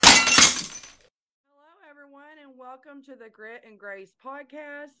welcome to the Grit and Grace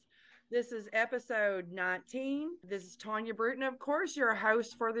podcast. This is episode 19. This is Tanya Bruton, of course, your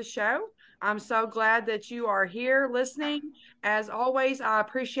host for the show. I'm so glad that you are here listening. As always, I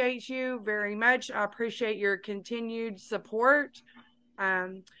appreciate you very much. I appreciate your continued support.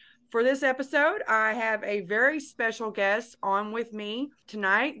 Um, for this episode, I have a very special guest on with me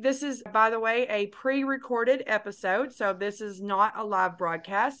tonight. This is, by the way, a pre recorded episode. So this is not a live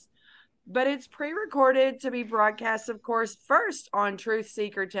broadcast, but it's pre recorded to be broadcast, of course, first on Truth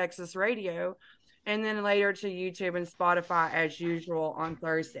Seeker Texas Radio and then later to YouTube and Spotify as usual on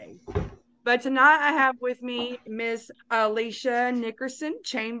Thursday. But tonight I have with me Miss Alicia Nickerson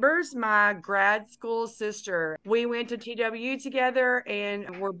Chambers, my grad school sister. We went to TW together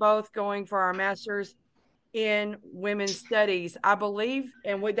and we're both going for our master's in women's studies, I believe.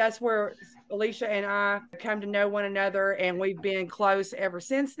 And that's where Alicia and I come to know one another, and we've been close ever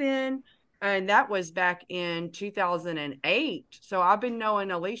since then. And that was back in 2008. So I've been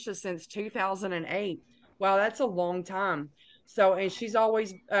knowing Alicia since 2008. Wow, that's a long time. So, and she's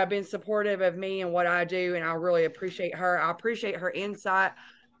always been supportive of me and what I do, and I really appreciate her. I appreciate her insight.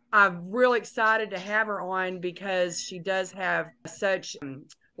 I'm really excited to have her on because she does have such,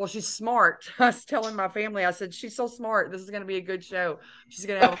 well, she's smart. I was telling my family, I said, she's so smart. This is going to be a good show. She's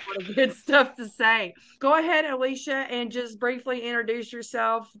going to have a lot of good stuff to say. Go ahead, Alicia, and just briefly introduce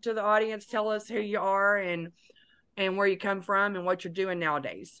yourself to the audience. Tell us who you are and where you come from and what you're doing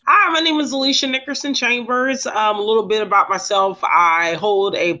nowadays. Hi, my name is Alicia Nickerson Chambers. A little bit about myself. I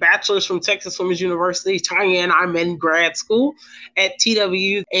hold a bachelor's from Texas Women's University. Tanya and I'm in grad school at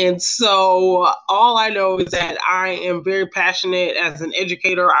TW. And so all I know is that I am very passionate as an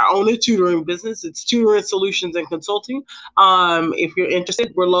educator. I own a tutoring business. It's Tutoring Solutions and Consulting. If you're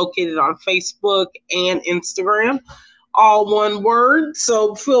interested, we're located on Facebook and Instagram. All one word.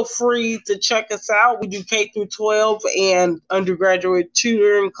 So feel free to check us out. We do K through 12 and undergraduate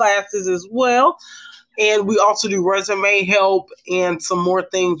tutoring classes as well. And we also do resume help and some more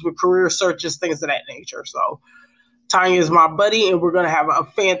things with career searches, things of that nature. So Tanya is my buddy, and we're going to have a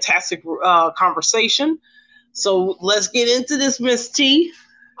fantastic conversation. So let's get into this, Miss T.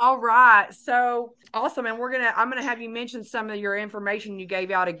 All right. So awesome. And I'm gonna have you mention some of your information you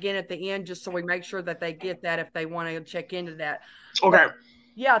gave out again at the end, just so we make sure that they get that if they want to check into that. Okay. But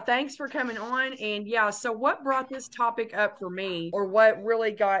yeah, thanks for coming on. And yeah, so what brought this topic up for me, or what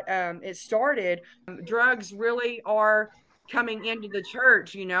really got it started? Drugs really are coming into the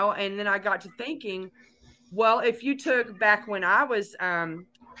church, and then I got to thinking, well, if you took back when I was out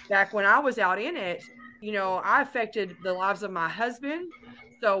in it, I affected the lives of my husband.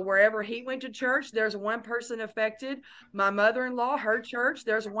 So wherever he went to church, there's one person affected. My mother-in-law, her church,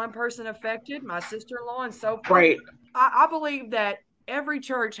 there's one person affected. My sister-in-law, and so forth. Right. I believe that every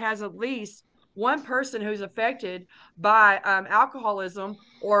church has at least one person who's affected by alcoholism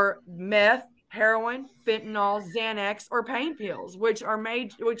or meth, heroin, fentanyl, Xanax, or pain pills, which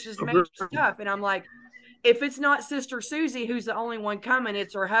is major stuff. And I'm like, if it's not Sister Susie, who's the only one coming,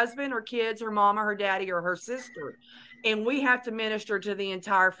 it's her husband, her kids, her mama, her daddy, or her sister. And we have to minister to the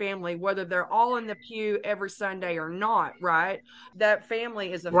entire family, whether they're all in the pew every Sunday or not, right? That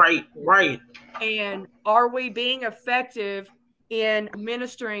family is affected. Right. And are we being effective in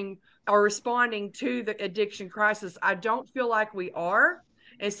ministering or responding to the addiction crisis? I don't feel like we are.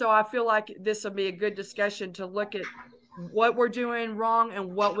 And so I feel like this will be a good discussion to look at what we're doing wrong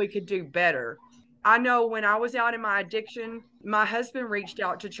and what we could do better. I know when I was out in my addiction, my husband reached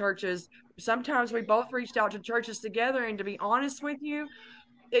out to churches. Sometimes we both reached out to churches together. And to be honest with you,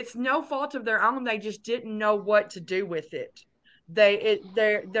 it's no fault of their own. They just didn't know what to do with it.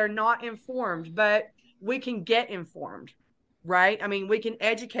 They're not informed, but we can get informed, right? I mean, we can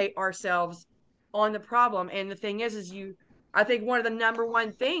educate ourselves on the problem. And the thing is I think one of the number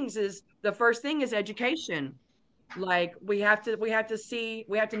one things is the first thing is education. Like we have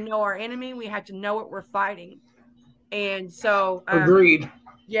to know our enemy. We have to know what we're fighting. And so, Agreed.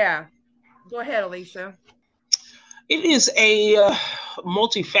 Yeah, go ahead, Alicia. It is a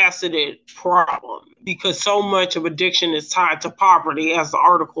multifaceted problem because so much of addiction is tied to poverty, as the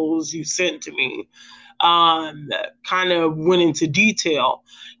articles you sent to me kind of went into detail.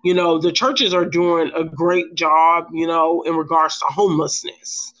 The churches are doing a great job, in regards to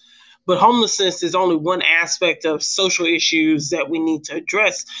homelessness. But homelessness is only one aspect of social issues that we need to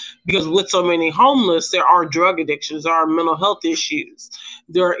address, because with so many homeless, there are drug addictions, there are mental health issues.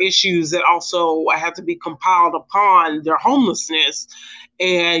 There are issues that also have to be compiled upon their homelessness.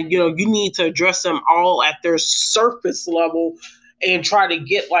 And, you need to address them all at their surface level and try to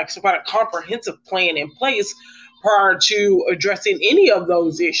get like some kind of comprehensive plan in place prior to addressing any of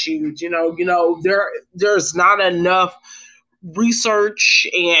those issues. There's not enough research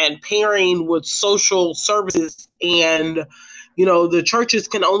and pairing with social services, and the churches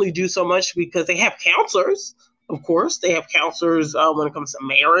can only do so much because they have counselors. Of course, they have counselors when it comes to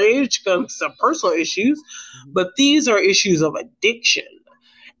marriage, comes to personal issues, but these are issues of addiction.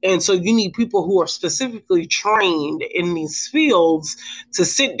 And so you need people who are specifically trained in these fields to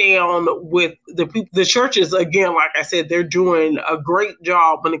sit down with the people. The churches, again, like I said, they're doing a great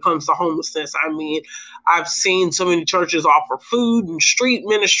job when it comes to homelessness. I mean, I've seen so many churches offer food and street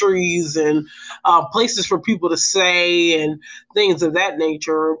ministries and places for people to stay and things of that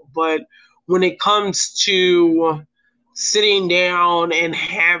nature. But when it comes to sitting down and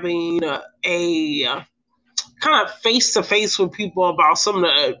having a kind of face to face with people about some of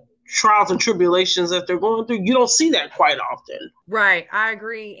the trials and tribulations that they're going through, you don't see that quite often. Right. I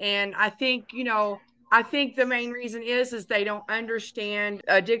agree. And I think, I think the main reason is they don't understand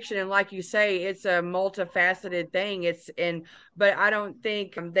addiction. And like you say, it's a multifaceted thing. But I don't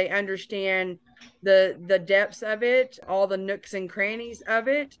think they understand the depths of it, all the nooks and crannies of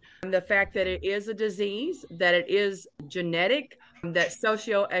it, and the fact that it is a disease, that it is genetic, that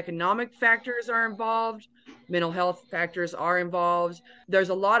socioeconomic factors are involved, mental health factors are involved. There's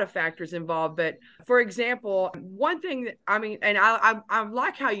a lot of factors involved. But for example, one thing that I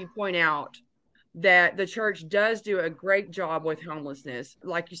like how you point out that the church does do a great job with homelessness,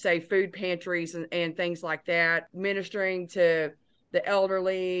 like you say, food pantries and things like that, ministering to the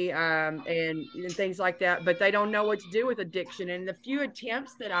elderly and things like that. But they don't know what to do with addiction. And the few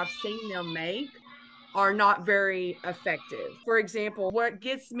attempts that I've seen them make are not very effective. For example, what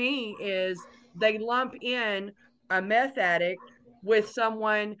gets me is they lump in a meth addict with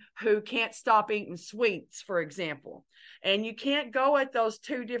someone who can't stop eating sweets, for example. And you can't go at those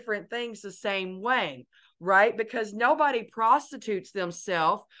two different things the same way, right? Because nobody prostitutes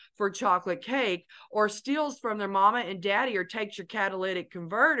themselves for chocolate cake or steals from their mama and daddy or takes your catalytic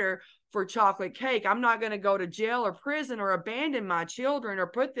converter for chocolate cake. I'm not going to go to jail or prison or abandon my children or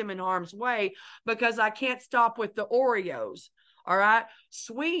put them in harm's way because I can't stop with the Oreos. All right.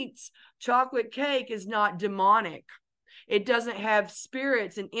 Sweets, chocolate cake is not demonic. It doesn't have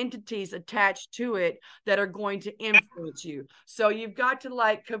spirits and entities attached to it that are going to influence you. So you've got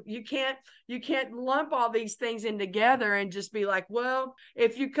to you can't lump all these things in together and just be like, well,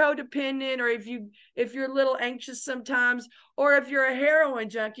 if you're codependent or if you're a little anxious sometimes, or if you're a heroin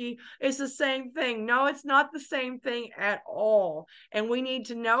junkie, it's the same thing. No, it's not the same thing at all. And we need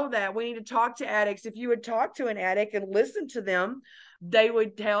to know that. We need to talk to addicts. If you would talk to an addict and listen to them, they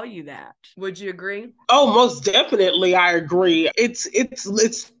would tell you that. Would you agree? Oh, most definitely, I agree. It's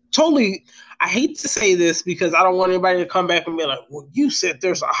totally. I hate to say this because I don't want anybody to come back and be like, "Well, you said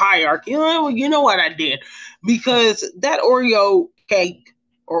there's a hierarchy." Well, you know what I did, because that Oreo cake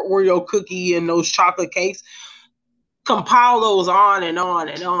or Oreo cookie and those chocolate cakes, compile those on and on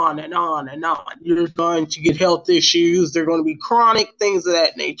and on and on and on. You're going to get health issues. They're going to be chronic, things of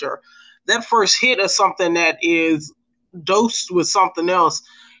that nature. That first hit of something that is dosed with something else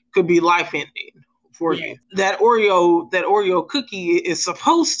could be life-ending for you. That Oreo cookie is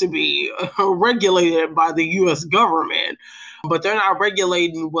supposed to be regulated by the U.S. government, but they're not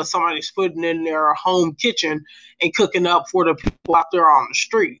regulating what somebody's putting in their home kitchen and cooking up for the people out there on the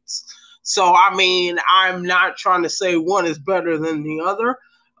streets. So, I mean, I'm not trying to say one is better than the other.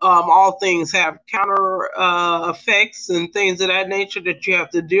 All things have counter effects and things of that nature that you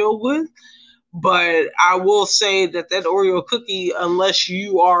have to deal with. But I will say that Oreo cookie, unless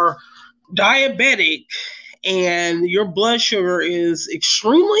you are diabetic and your blood sugar is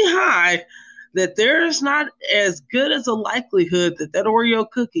extremely high, that there's not as good as a likelihood that Oreo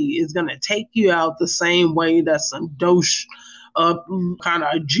cookie is going to take you out the same way that some dose kind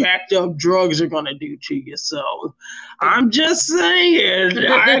of jacked up drugs are going to do to you. So I'm just saying,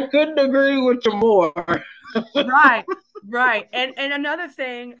 I couldn't agree with you more. Right. And another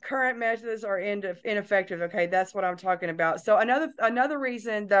thing, current methods are ineffective. Okay, that's what I'm talking about. So another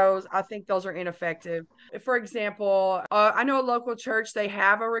reason I think those are ineffective. For example, I know a local church, they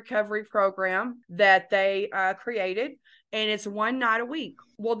have a recovery program that they created, and it's one night a week.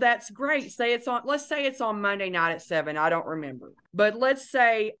 Well, that's great. Let's say it's on Monday night at 7. I don't remember. But let's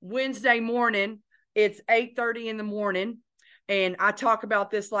say Wednesday morning, it's 8:30 in the morning. And I talk about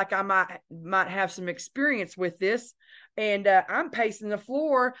this like I might have some experience with this. And I'm pacing the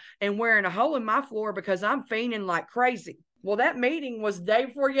floor and wearing a hole in my floor because I'm fiending like crazy. Well, that meeting was day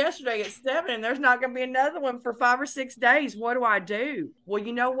before yesterday at 7, and there's not going to be another one for 5 or 6 days. What do I do? Well,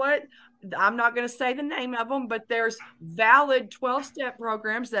 you know what? I'm not going to say the name of them, but there's valid 12-step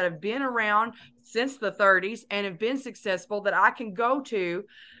programs that have been around since the 30s and have been successful that I can go to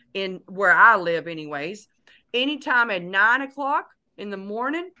in where I live anyways, anytime at 9 o'clock in the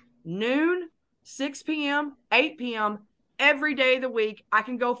morning, noon, 6 p.m., 8 p.m., every day of the week. I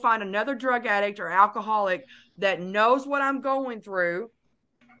can go find another drug addict or alcoholic that knows what I'm going through,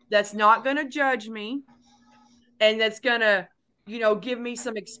 that's not going to judge me, and that's going to, give me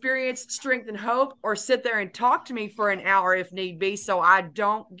some experience, strength, and hope, or sit there and talk to me for an hour if need be, so I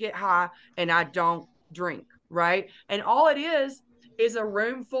don't get high and I don't drink, right? And all it is a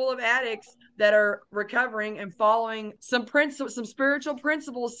room full of addicts that are recovering and following some spiritual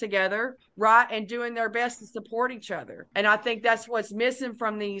principles together, right? And doing their best to support each other. And I think that's what's missing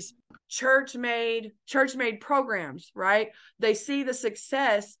from these church-made programs, right? They see the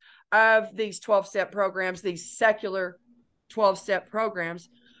success of these 12-step programs, these secular 12-step programs.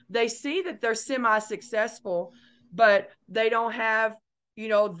 They see that they're semi-successful, but they don't have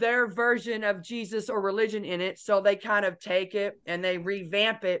their version of Jesus or religion in it. So they kind of take it and they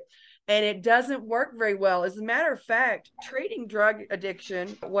revamp it, and it doesn't work very well. As a matter of fact, treating drug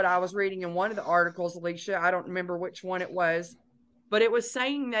addiction, what I was reading in one of the articles, Alicia, I don't remember which one it was, but it was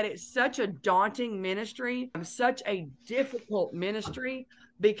saying that it's such a daunting ministry, such a difficult ministry,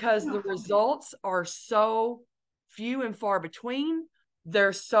 because the results are so few and far between.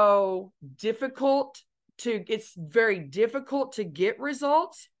 They're so difficult it's very difficult to get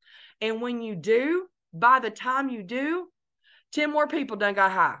results. And when you do, by the time you do, 10 more people done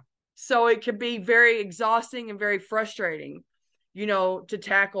got high. So it can be very exhausting and very frustrating, to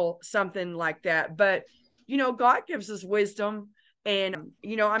tackle something like that. But, God gives us wisdom. And,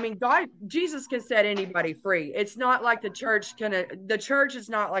 Jesus can set anybody free. It's not like the church is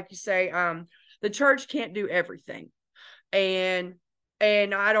not like you say, the church can't do everything. And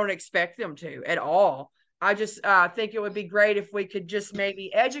I don't expect them to at all. I just think it would be great if we could just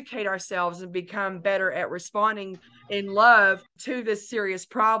maybe educate ourselves and become better at responding in love to this serious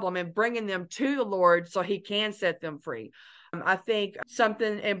problem and bringing them to the Lord so he can set them free. I think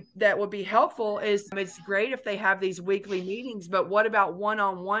something that would be helpful is, it's great if they have these weekly meetings, but what about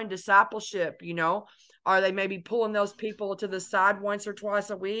one-on-one discipleship? Are they maybe pulling those people to the side once or twice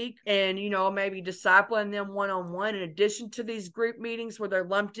a week and, maybe discipling them one-on-one in addition to these group meetings where they're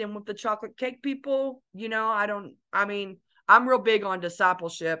lumped in with the chocolate cake people? I'm real big on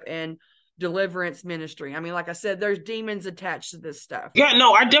discipleship and deliverance ministry. Like I said, there's demons attached to this stuff. Yeah,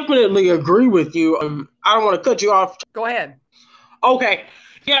 no, I definitely agree with you. I don't want to cut you off. Go ahead. Okay.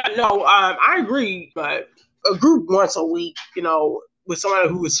 Yeah, no, I agree. But a group once a week, with somebody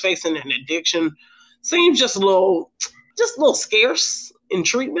who is facing an addiction seems just a little scarce in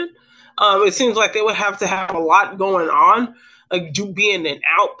treatment. It seems like they would have to have a lot going on, like being an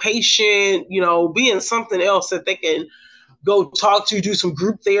outpatient, being something else that they can go talk to, do some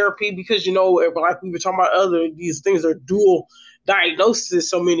group therapy, because, like we were talking about these things are dual diagnosis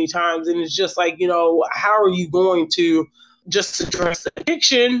so many times. And it's just like, how are you going to just address the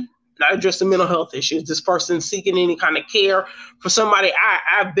addiction, not address the mental health issues? This person seeking any kind of care for somebody.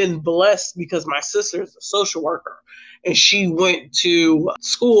 I've been blessed because my sister is a social worker and she went to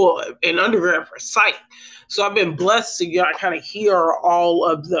school in undergrad for psych. So I've been blessed to kind of hear all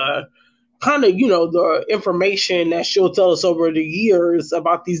of the kind of, the information that she'll tell us over the years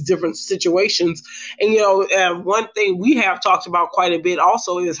about these different situations. And, one thing we have talked about quite a bit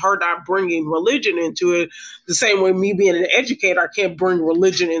also is her not bringing religion into it, the same way me being an educator, I can't bring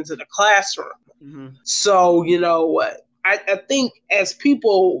religion into the classroom. Mm-hmm. So, I think as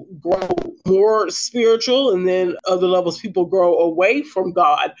people grow more spiritual and then other levels, people grow away from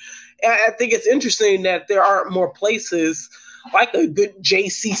God, I think it's interesting that there aren't more places like a good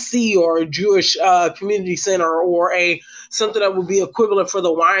JCC or a Jewish community center or something that would be equivalent for the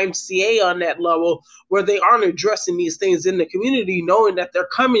YMCA on that level, where they aren't addressing these things in the community, knowing that they're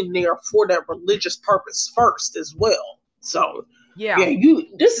coming there for that religious purpose first as well. So yeah,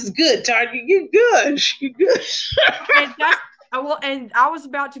 this is good, Tanya. You're good. You're good. And I was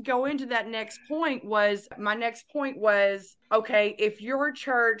about to go into that next point. My next point was, okay, if your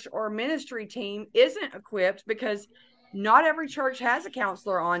church or ministry team isn't equipped, because not every church has a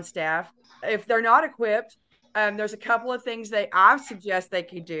counselor on staff. If they're not equipped, there's a couple of things that I suggest they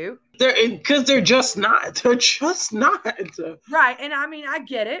could do. Because they're just not. They're just not. Right. And I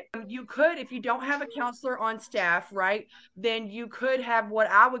get it. You could, if you don't have a counselor on staff, right, then you could have what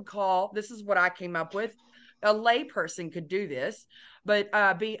I would call, this is what I came up with, a lay person could do this, but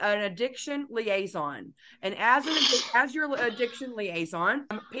be an addiction liaison. And as your addiction liaison,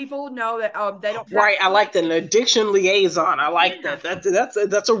 people know that they don't Right, I like that, an addiction liaison. I like yeah. that.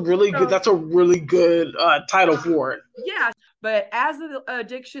 That's a really good. So, That's a really good title for it. yeah, but as the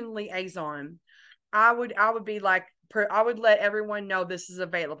addiction liaison, I would be like, I would let everyone know this is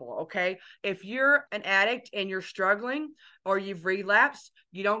available. Okay. If you're an addict and you're struggling or you've relapsed,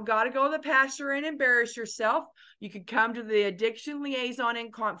 you don't got to go to the pastor and embarrass yourself. You can come to the addiction liaison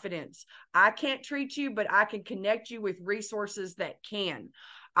in confidence. I can't treat you, but I can connect you with resources that can.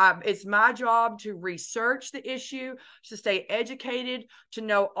 It's my job to research the issue, to stay educated, to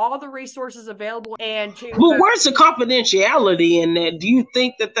know all the resources available, and to. Well, where's the confidentiality in that? Do you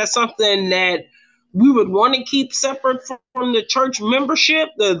think that that's something that we would want to keep separate from the church membership,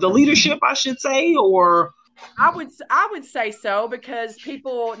 the leadership, I should say, or? I would say so, because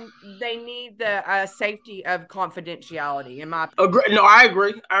people, they need the safety of confidentiality. In my Agree. No, I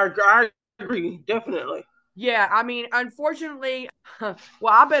agree. I agree, definitely. Yeah, I mean, unfortunately, well,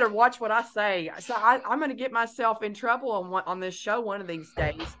 I better watch what I say. So I'm going to get myself in trouble on this show one of these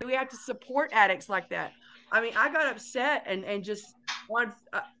days. We have to support addicts like that. I mean, I got upset and just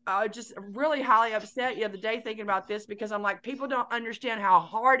really highly upset the other day thinking about this, because I'm like, people don't understand how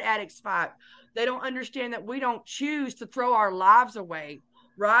hard addicts fight. They don't understand that we don't choose to throw our lives away,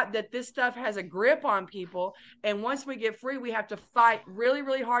 right? That this stuff has a grip on people. And once we get free, we have to fight really,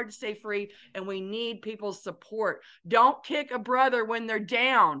 really hard to stay free. And we need people's support. Don't kick a brother when they're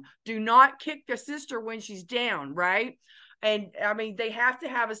down. Do not kick a sister when she's down, right? And I mean, they have to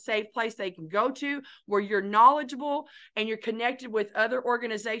have a safe place they can go to where you're knowledgeable and you're connected with other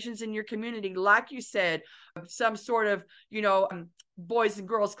organizations in your community. Like you said, some sort of, boys and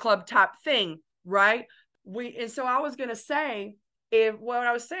girls club type thing, right? And so I was going to say, what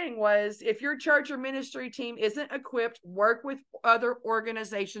I was saying was, if your church or ministry team isn't equipped, work with other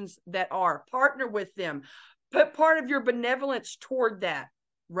organizations that are. Partner with them. Put part of your benevolence toward that,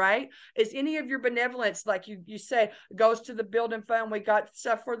 right? Is any of your benevolence, like you said, goes to the building fund? We got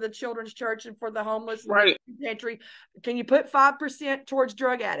stuff for the children's church and for the homeless right pantry. Can you put 5% towards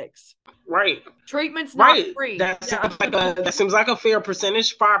drug addicts? Right. Treatment's not free. That seems like a fair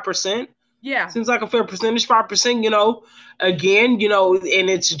percentage, 5%. Yeah. Seems like a fair percentage, 5%, again, and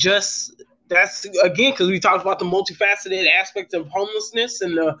it's just, that's, again, because we talked about the multifaceted aspects of homelessness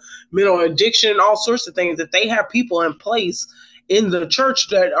and the mental addiction and all sorts of things, that they have people in place in the church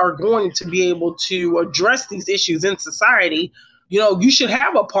that are going to be able to address these issues in society. You should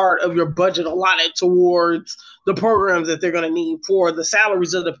have a part of your budget allotted towards the programs that they're going to need for the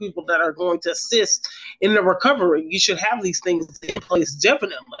salaries of the people that are going to assist in the recovery. You should have these things in place,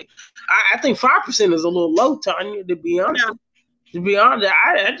 definitely. I think 5% is a little low, Tanya, to be honest. Yeah. To be honest,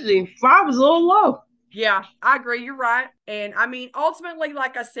 I think 5 is a little low. Yeah, I agree. You're right. And I mean, ultimately,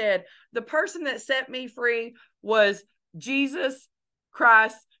 like I said, the person that set me free was Jesus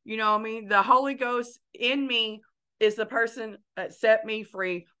Christ. The Holy Ghost in me is the person that set me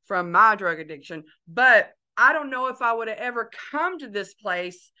free from my drug addiction. But I don't know if I would have ever come to this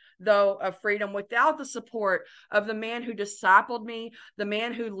place, though, of freedom without the support of the man who discipled me, the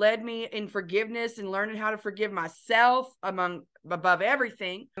man who led me in forgiveness and learning how to forgive myself above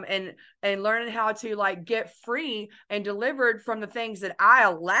everything, and learning how to get free and delivered from the things that I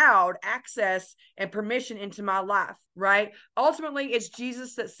allowed access and permission into my life, right? Ultimately, it's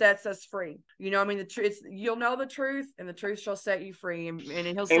Jesus that sets us free. The truth, you'll know the truth, and the truth shall set you free, and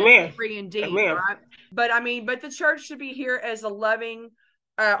he'll set you free indeed. Amen. Right? But the church should be here as a loving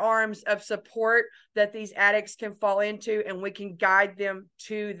arms of support that these addicts can fall into, and we can guide them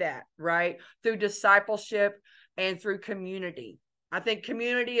to that, right? Through discipleship and through community. I think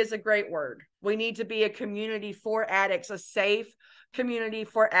community is a great word. We need to be a community for addicts, a safe community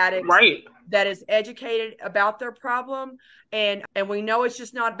for addicts, right, that is educated about their problem. And we know it's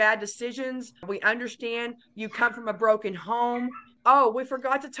just not bad decisions. We understand you come from a broken home. Oh, we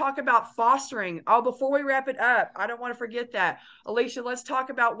forgot to talk about fostering. Oh, before we wrap it up, I don't want to forget that. Alicia, let's talk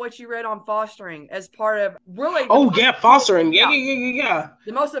about what you read on fostering as part of really. Fostering. Yeah.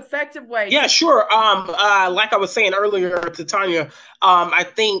 The most effective way. Yeah, sure. Like I was saying earlier to Tanya, I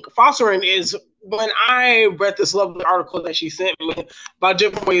think fostering is, when I read this lovely article that she sent me about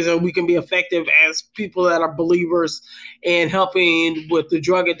different ways that we can be effective as people that are believers in helping with the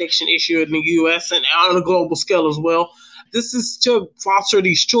drug addiction issue in the U.S. and on a global scale as well. This is to foster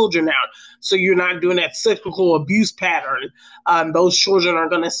these children out, so you're not doing that cyclical abuse pattern. Those children are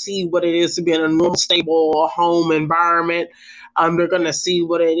going to see what it is to be in a normal, stable home environment. They're going to see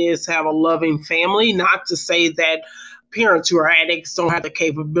what it is to have a loving family. Not to say that parents who are addicts don't have the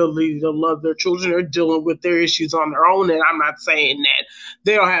capability to love their children. They're dealing with their issues on their own. And I'm not saying that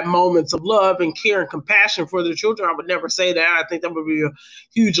they don't have moments of love and care and compassion for their children. I would never say that. I think that would be a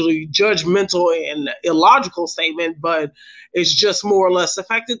hugely judgmental and illogical statement, but it's just more or less the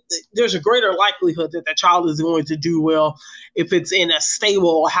fact that there's a greater likelihood that the child is going to do well if it's in a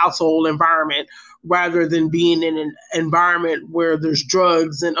stable household environment rather than being in an environment where there's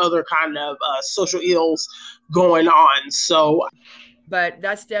drugs and other kind of social ills going on. So, but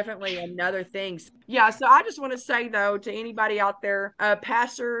that's definitely another thing. Yeah, so I just want to say though to anybody out there,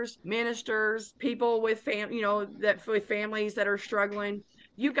 pastors, ministers, people with that with families that are struggling,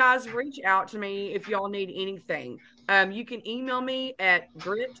 you guys reach out to me if y'all need anything. You can email me at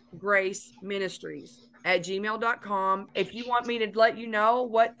gritgraceministries@gmail.com if you want me to let you know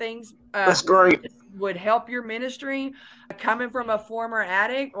what things that's great. would help your ministry. Coming from a former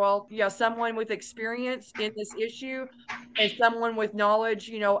addict, well, someone with experience in this issue and someone with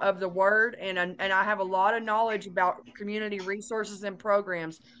knowledge, of the word, and I have a lot of knowledge about community resources and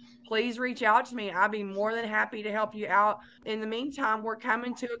programs. Please reach out to me. I'd be more than happy to help you out. In the meantime, we're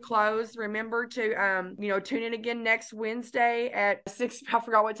coming to a close. Remember to, tune in again next Wednesday at 6. I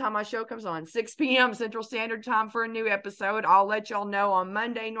forgot what time my show comes on. 6 p.m. Central Standard Time for a new episode. I'll let y'all know on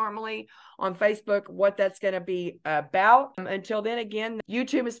Monday normally on Facebook what that's going to be about. Until then, again,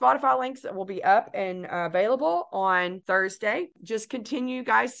 YouTube and Spotify links will be up and available on Thursday. Just continue,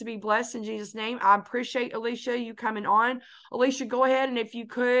 guys, to be blessed in Jesus' name. I appreciate, Alicia, you coming on. Alicia, go ahead, and if you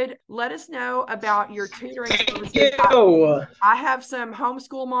could, let us know about your tutoring services. I have some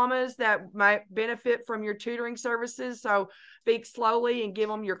homeschool mamas that might benefit from your tutoring services, so speak slowly and give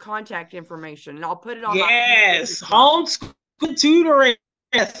them your contact information, and I'll put it on. Yes, homeschool tutoring.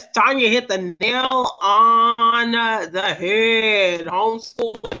 Yes, Tanya hit the nail on the head.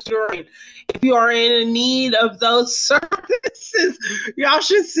 Homeschool tutoring. If you are in need of those services, y'all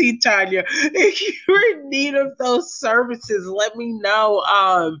should see Tanya. If you're in need of those services, let me know.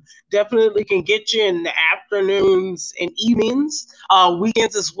 Definitely can get you in the afternoons and evenings,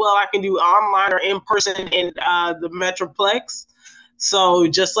 weekends as well. I can do online or in person in the Metroplex. So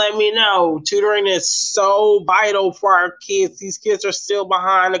just let me know. Tutoring is so vital for our kids. These kids are still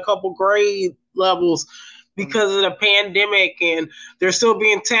behind a couple grade levels because of the pandemic, and they're still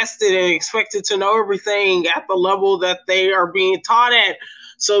being tested and expected to know everything at the level that they are being taught at.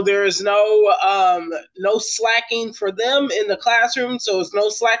 So there's no slacking for them in the classroom. So it's no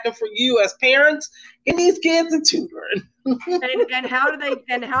slacking for you as parents. Get these kids a tutoring. and how do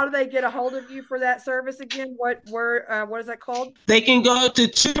they get a hold of you for that service again? What is that called? They can go to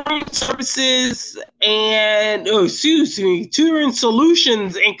tutoring services and tutoring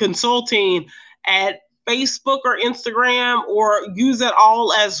solutions and consulting at Facebook or Instagram, or use it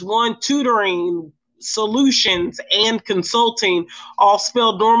all as one, tutoring solutions and consulting, all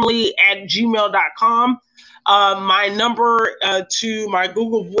spelled normally, at gmail.com. My number to my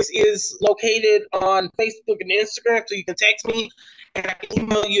Google Voice is located on Facebook and Instagram, so you can text me and I can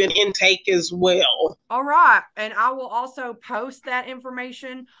email you an intake as well. All right. And I will also post that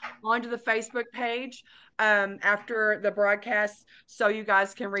information onto the Facebook page after the broadcast, so you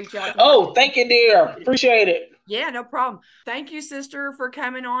guys can reach out. Oh, thank you, dear. Appreciate it. Yeah, no problem. Thank you, sister, for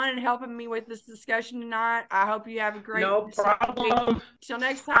coming on and helping me with this discussion tonight. I hope you have a great No problem. Till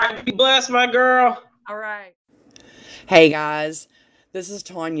next time. Be blessed, my girl. All right. Hey, guys. This is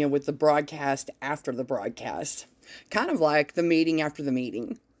Tanya with the broadcast after the broadcast. Kind of like the meeting after the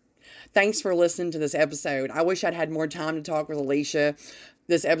meeting. Thanks for listening to this episode. I wish I'd had more time to talk with Alicia.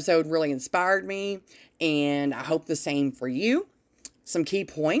 This episode really inspired me, and I hope the same for you. Some key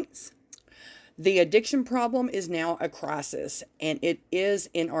points. The addiction problem is now a crisis, and it is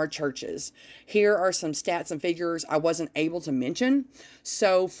in our churches. Here are some stats and figures I wasn't able to mention.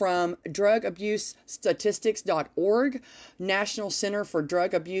 So from drugabusestatistics.org, National Center for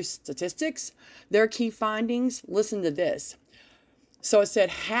Drug Abuse Statistics, their key findings, listen to this. So it said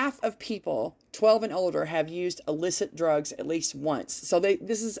half of people 12 and older have used illicit drugs at least once. So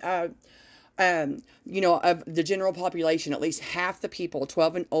this is of the general population, at least half the people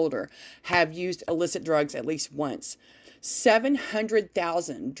 12 and older have used illicit drugs at least once.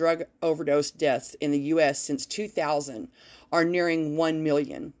 700,000 drug overdose deaths in the U.S. since 2000 are nearing 1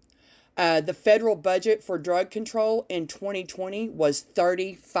 million. The federal budget for drug control in 2020 was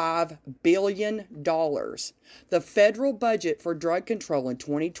 $35 billion. The federal budget for drug control in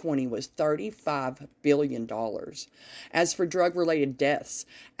 2020 was $35 billion. As for drug-related deaths,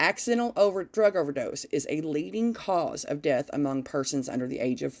 accidental drug overdose is a leading cause of death among persons under the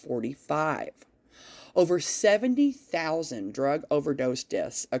age of 45. Over 70,000 drug overdose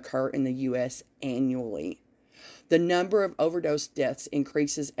deaths occur in the U.S. annually. The number of overdose deaths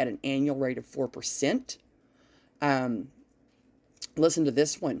increases at an annual rate of 4%. Listen to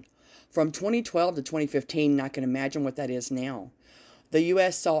this one. From 2012 to 2015, and I can imagine what that is now, the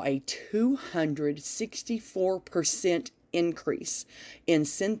U.S. saw a 264% increase in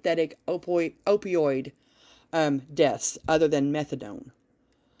synthetic opioid deaths other than methadone.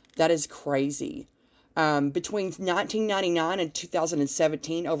 That is crazy. Between 1999 and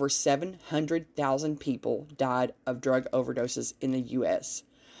 2017, over 700,000 people died of drug overdoses in the U.S.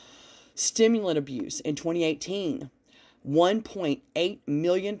 Stimulant abuse in 2018, 1.8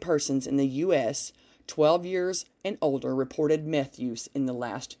 million persons in the U.S. 12 years and older reported meth use in the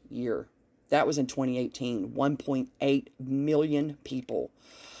last year. That was in 2018, 1.8 million people.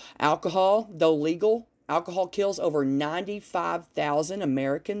 Alcohol, though legal, alcohol kills over 95,000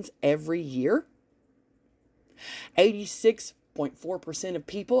 Americans every year. 86.4% of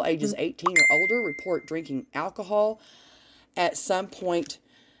people ages 18 or older report drinking alcohol at some point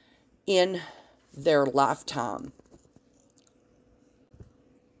in their lifetime.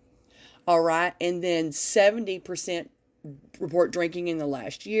 All right, and then 70% report drinking in the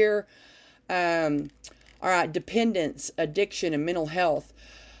last year. All right, dependence, addiction, and mental health.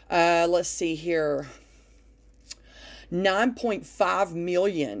 Let's see here. 9.5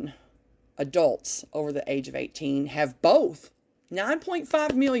 million adults over the age of 18 have both.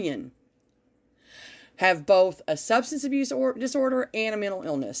 9.5 million have both a substance abuse disorder and a mental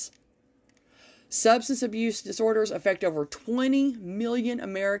illness. Substance abuse disorders affect over 20 million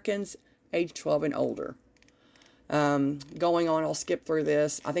Americans age 12 and older. Going on, I'll skip through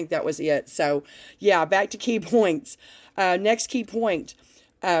this. I think that was it. So, yeah, back to key points. Next key point,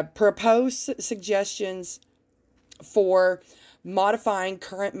 propose suggestions for modifying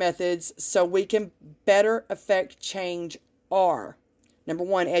current methods so we can better affect change are: number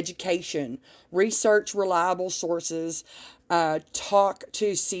one, education. Research reliable sources. Talk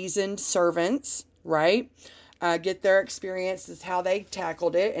to seasoned servants, right? Get their experiences, how they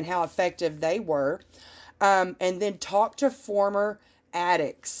tackled it and how effective they were. And then talk to former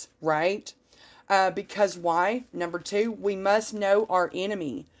addicts, right? Because why? Number two, we must know our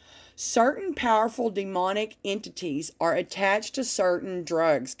enemy. Certain powerful demonic entities are attached to certain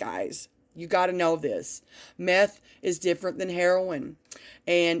drugs, guys. You got to know this. Meth is different than heroin.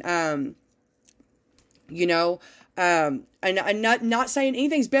 And, and I'm not saying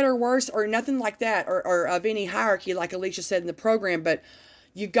anything's better or worse or nothing like that or of any hierarchy like Alicia said in the program, but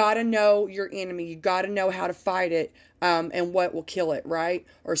you got to know your enemy. You got to know how to fight it and what will kill it, right?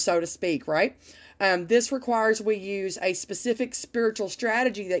 Or so to speak, right? This requires we use a specific spiritual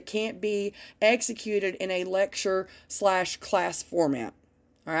strategy that can't be executed in a lecture/class format.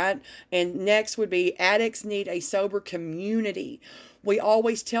 All right. And next would be addicts need a sober community. We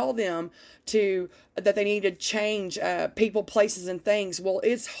always tell them that they need to change people, places, and things. Well,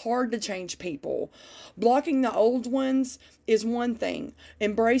 it's hard to change people. Blocking the old ones is one thing.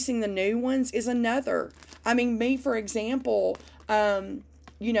 Embracing the new ones is another. I mean, me, for example, I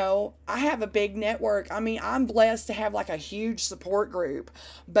have a big network. I mean, I'm blessed to have like a huge support group,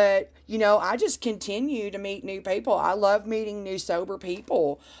 but I just continue to meet new people. I love meeting new sober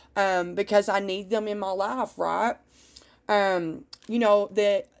people, because I need them in my life, right?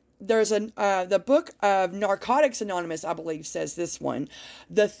 There's the book of Narcotics Anonymous, I believe, says this one: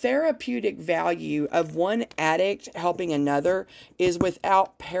 the therapeutic value of one addict helping another is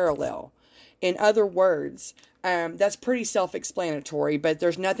without parallel. In other words, that's pretty self-explanatory, but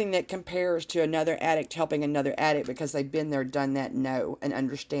there's nothing that compares to another addict helping another addict because they've been there, done that, know, and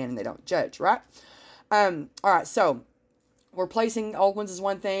understand, and they don't judge, right? All right, so replacing old ones is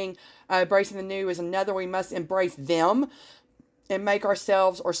one thing. Embracing the new is another. We must embrace them and make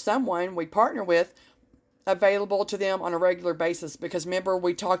ourselves or someone we partner with available to them on a regular basis. Because remember,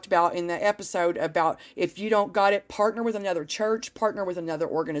 we talked about in the episode about if you don't got it, partner with another church, partner with another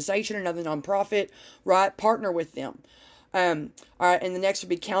organization, another nonprofit, right? Partner with them. All right, and the next would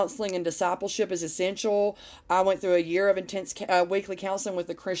be counseling and discipleship is essential. I went through a year of intense weekly counseling with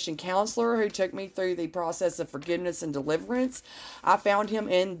a Christian counselor who took me through the process of forgiveness and deliverance. I found him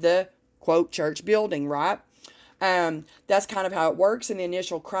in the, quote, church building, right? That's kind of how it works in the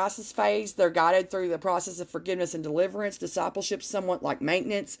initial crisis phase. They're guided through the process of forgiveness and deliverance. Discipleship, somewhat like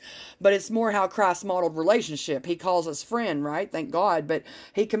maintenance, but it's more how Christ modeled relationship. He calls us friend, right? Thank God. But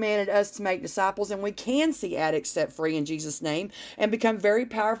he commanded us to make disciples, and we can see addicts set free in Jesus' name and become very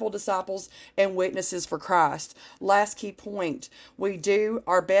powerful disciples and witnesses for Christ. Last key point. We do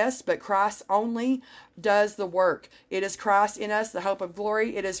our best, but Christ only does the work. It is Christ in us, the hope of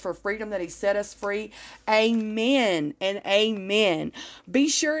glory. It is for freedom that he set us free. Amen and amen. Be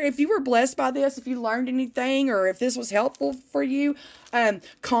sure, if you were blessed by this, if you learned anything, or if this was helpful for you,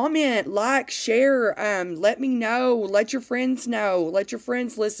 comment, like, share, let me know, let your friends know, let your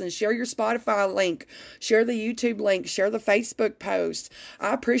friends listen, share your Spotify link, share the YouTube link, share the Facebook post.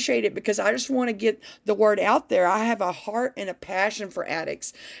 I appreciate it because I just want to get the word out there. I have a heart and a passion for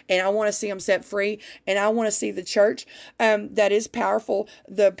addicts, and I want to see them set free, and I want to see the church that is powerful,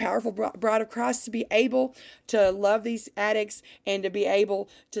 the powerful bride of Christ, to be able to love these addicts and to be able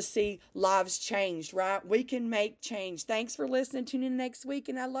to see lives changed, right? We can make change. Thanks for listening. Tune in next week,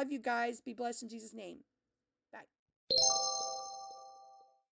 and I love you guys. Be blessed in Jesus' name. Bye.